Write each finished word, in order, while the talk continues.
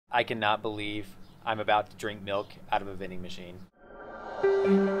I cannot believe I'm about to drink milk out of a vending machine.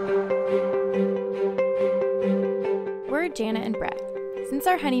 We're Jana and Brett. Since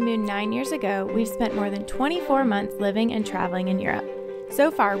our honeymoon 9 years ago, we've spent more than 24 months living and traveling in Europe. So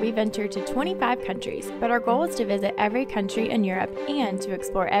far, we've ventured to 25 countries, but our goal is to visit every country in Europe and to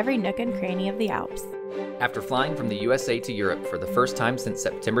explore every nook and cranny of the Alps. After flying from the USA to Europe for the first time since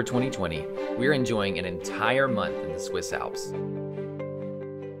September 2020, we're enjoying an entire month in the Swiss Alps.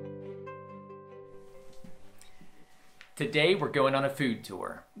 Today, we're going on a food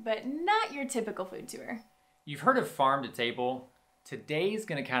tour. But not your typical food tour. You've heard of farm to table. Today's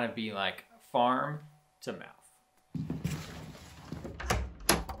gonna kind of be like farm to mouth.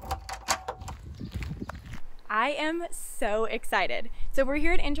 I am so excited. So we're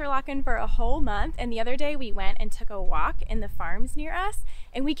here at Interlaken for a whole month, and the other day we went and took a walk in the farms near us,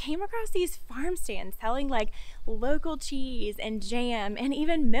 and we came across these farm stands selling like local cheese and jam and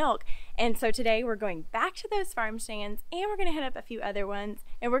even milk. And so today we're going back to those farm stands, and we're gonna hit up a few other ones,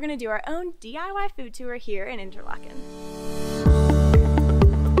 and we're gonna do our own DIY food tour here in Interlaken.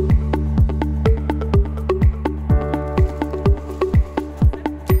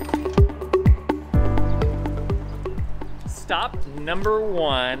 Stop number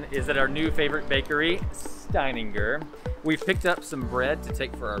one is at our new favorite bakery, Steininger. We've picked up some bread to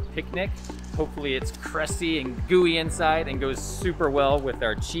take for our picnic. Hopefully it's crusty and gooey inside and goes super well with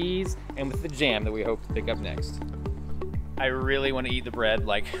our cheese and with the jam that we hope to pick up next. I really want to eat the bread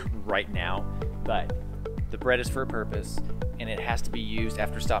like right now, but the bread is for a purpose and it has to be used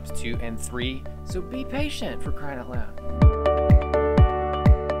after stops 2 and 3, so be patient, for crying out loud.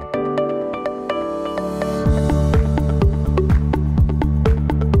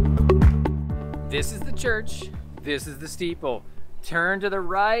 This is the church, this is the steeple. Turn to the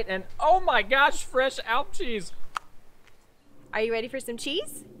right and oh my gosh, fresh Alp cheese. Are you ready for some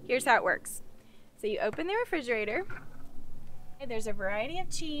cheese? Here's how it works. So you open the refrigerator. There's a variety of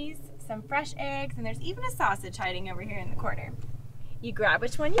cheese, some fresh eggs, and there's even a sausage hiding over here in the corner. You grab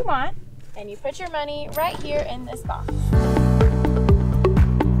which one you want and you put your money right here in this box.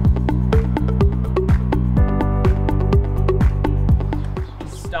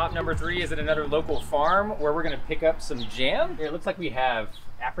 Stop number 3 is at another local farm where we're gonna pick up some jam. It looks like we have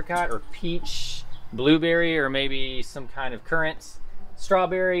apricot or peach, blueberry, or maybe some kind of currant,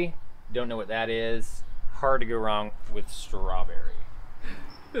 strawberry. Don't know what that is. Hard to go wrong with strawberry.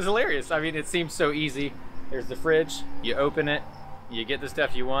 It's hilarious. I mean, it seems so easy. There's the fridge, you open it, you get the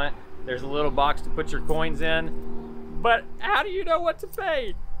stuff you want. There's a little box to put your coins in, but how do you know what to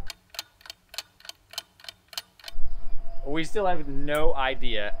pay? We still have no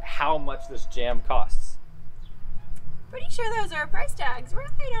idea how much this jam costs. Pretty sure those are price tags right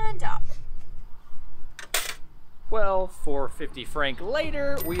on top. Well, 450 franc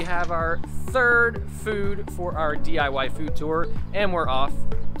later, we have our third food for our DIY food tour, and we're off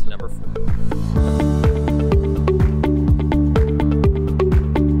to number 4.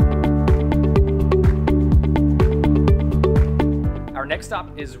 Our next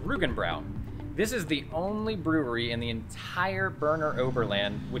stop is Ruggenbrau. This is the only brewery in the entire Berner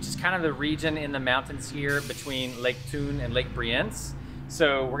Oberland, which is kind of the region in the mountains here between Lake Thun and Lake Brienz.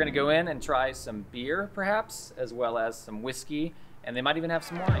 So we're gonna go in and try some beer, perhaps, as well as some whiskey, and they might even have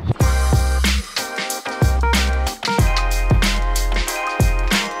some wine.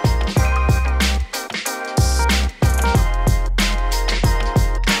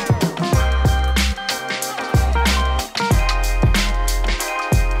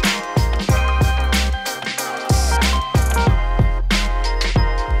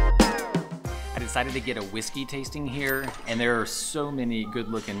 Decided to get a whiskey tasting here, and there are so many good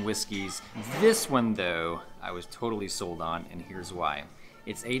looking whiskeys. This one though, I was totally sold on, and here's why.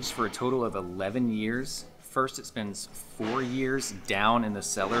 It's aged for a total of 11 years. First it spends 4 years down in the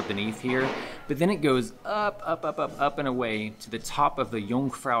cellar beneath here, but then it goes up and away to the top of the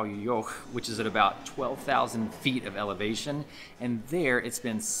Jungfrau Joch, which is at about 12,000 feet of elevation, and there it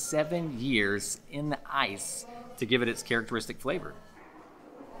spends 7 years in the ice to give it its characteristic flavor.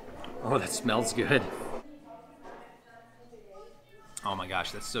 Oh, that smells good. Oh my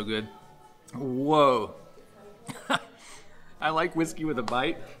gosh, that's so good. Whoa. I like whiskey with a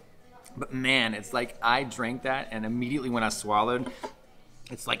bite, but man, it's like I drank that and immediately when I swallowed,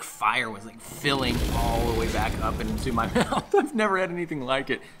 it's like fire was like filling all the way back up into my mouth. I've never had anything like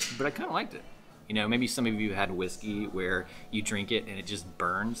it, but I kind of liked it. You know, maybe some of you had whiskey where you drink it and it just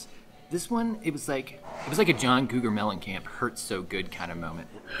burns. This one, it was like a John Cougar Mellencamp hurts so good kind of moment.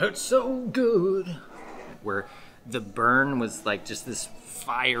 Hurts so good. Where the burn was like just this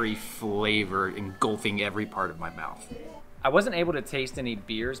fiery flavor engulfing every part of my mouth. I wasn't able to taste any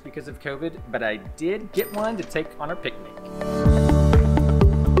beers because of COVID, but I did get one to take on our picnic.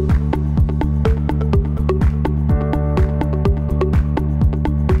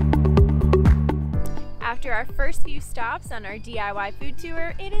 After our first few stops on our DIY food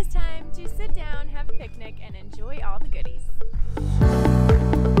tour, it is time to sit down, have a picnic, and enjoy all the goodies.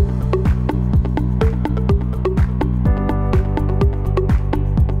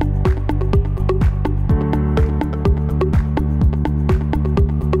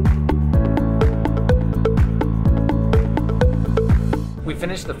 We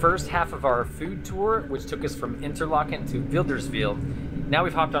finished the first half of our food tour, which took us from Interlaken to Wilderswil. Now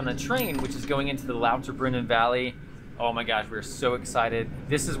we've hopped on a train, which is going into the Lauterbrunnen Valley. Oh my gosh, we're so excited.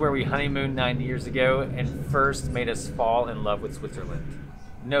 This is where we honeymooned 9 years ago and first made us fall in love with Switzerland.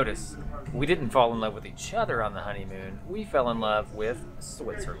 Notice, we didn't fall in love with each other on the honeymoon. We fell in love with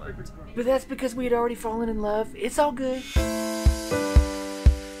Switzerland. But that's because we had already fallen in love. It's all good.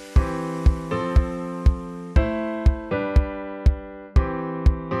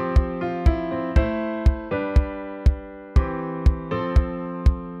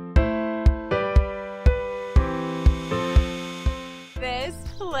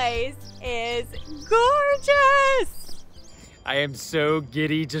 Place is gorgeous! I am so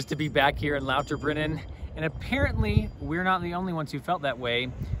giddy just to be back here in Lauterbrunnen, and apparently we're not the only ones who felt that way.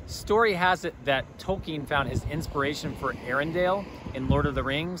 Story has it that Tolkien found his inspiration for Arendelle in Lord of the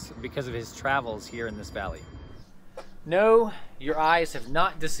Rings because of his travels here in this valley. No, your eyes have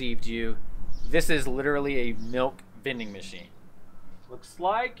not deceived you. This is literally a milk vending machine. Looks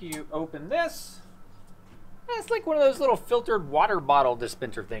like you open this. It's like one of those little filtered water bottle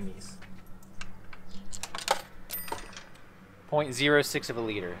dispenser thingies. 0.06 of a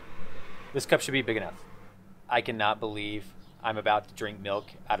liter. This cup should be big enough. I cannot believe I'm about to drink milk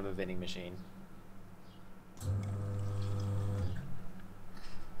out of a vending machine.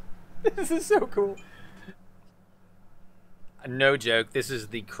 This is so cool. No joke, this is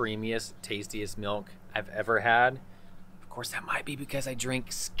the creamiest, tastiest milk I've ever had. Of course, that might be because I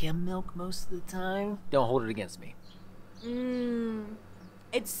drink skim milk most of the time. Don't hold it against me.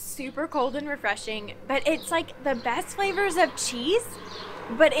 It's super cold and refreshing, but it's like the best flavors of cheese,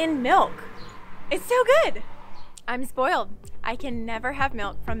 but in milk. It's so good. I'm spoiled. I can never have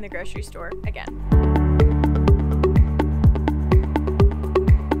milk from the grocery store again.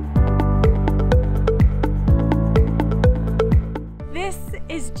 This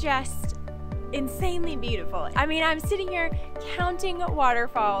is just insanely beautiful. I mean, I'm sitting here counting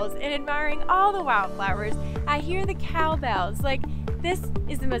waterfalls and admiring all the wildflowers. I hear the cowbells. Like, this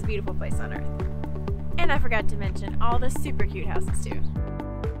is the most beautiful place on earth. And I forgot to mention all the super cute houses too.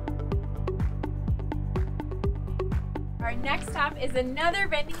 Our next stop is another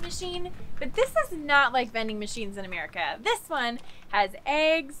vending machine, but this is not like vending machines in America. This one has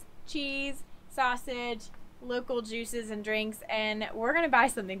eggs, cheese, sausage, local juices and drinks, and we're gonna buy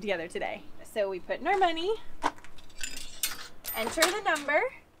something together today. So we put in our money, enter the number,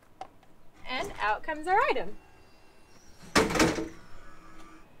 and out comes our item.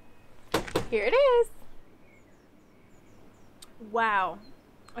 Here it is. Wow.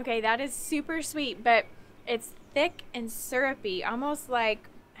 Okay, that is super sweet, but it's thick and syrupy, almost like,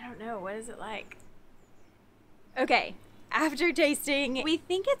 I don't know, what is it like? Okay. After tasting, we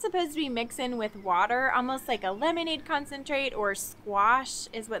think it's supposed to be mixed in with water, almost like a lemonade concentrate or squash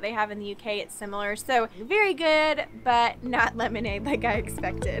is what they have in the UK. It's similar. So very good, but not lemonade like I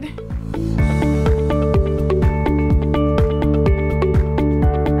expected.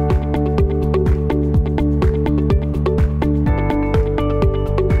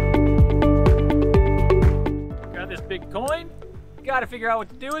 Got this big coin. Gotta figure out what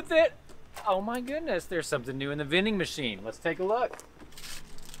to do with it. Oh my goodness, there's something new in the vending machine. Let's take a look.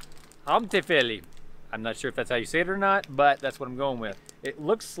 Amtefeli. I'm not sure if that's how you say it or not, but that's what I'm going with. It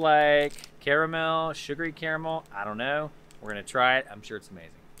looks like caramel, sugary caramel. I don't know. We're gonna try it. I'm sure it's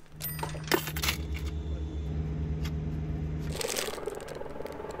amazing.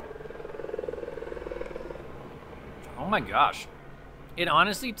 Oh my gosh. It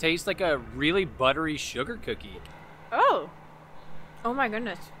honestly tastes like a really buttery sugar cookie. Oh my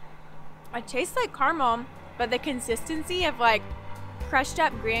goodness. It tastes like caramel, but the consistency of like crushed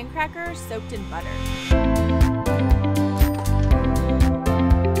up graham crackers soaked in butter.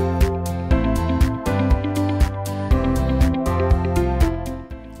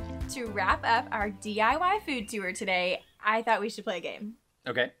 To wrap up our DIY food tour today, I thought we should play a game.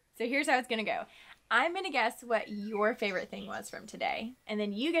 Okay. So here's how it's gonna go. I'm gonna guess what your favorite thing was from today, and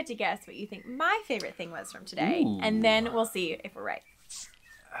then you get to guess what you think my favorite thing was from today, Ooh. and then we'll see if we're right.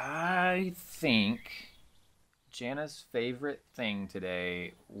 I think Jana's favorite thing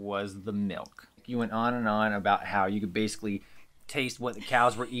today was the milk. You went on and on about how you could basically taste what the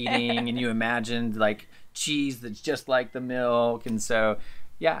cows were eating and you imagined like cheese that's just like the milk. And so,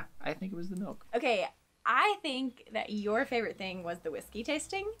 yeah, I think it was the milk. Okay, I think that your favorite thing was the whiskey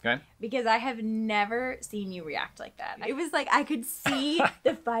tasting. Okay. Because I have never seen you react like that. It was like I could see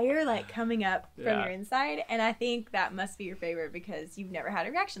the fire like coming up from your inside. And I think that must be your favorite because you've never had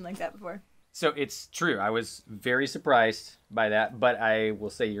a reaction like that before. So it's true. I was very surprised by that, but I will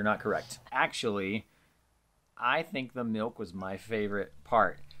say you're not correct. Actually, I think the milk was my favorite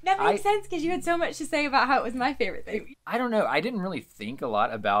part. That makes sense because you had so much to say about how it was my favorite thing. I don't know. I didn't really think a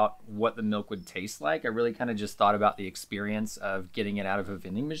lot about what the milk would taste like. I really kind of just thought about the experience of getting it out of a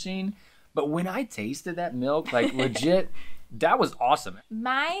vending machine. But when I tasted that milk, like legit, that was awesome.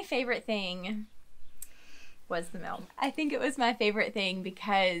 My favorite thing was the milk. I think it was my favorite thing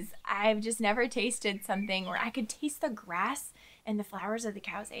because I've just never tasted something where I could taste the grass and the flowers that the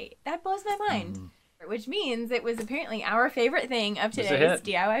cows ate. That blows my mind. Which means it was apparently our favorite thing of today's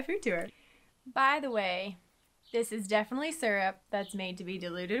DIY food tour. By the way, this is definitely syrup that's made to be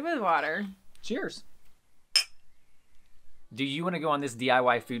diluted with water. Cheers. Do you want to go on this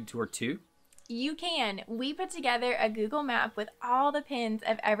DIY food tour too? You can. We put together a Google map with all the pins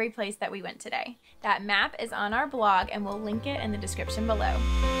of every place that we went today. That map is on our blog and we'll link it in the description below.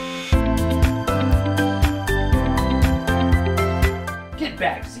 Get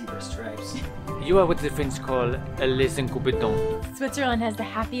back, zebra stripes. You are what the French call a les incompetents. Switzerland has the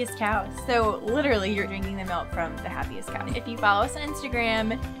happiest cows. So literally you're drinking the milk from the happiest cow. If you follow us on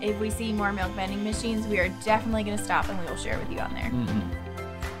Instagram, if we see more milk vending machines, we are definitely going to stop and we will share with you on there.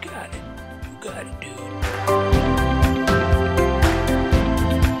 Got it. You got it, dude.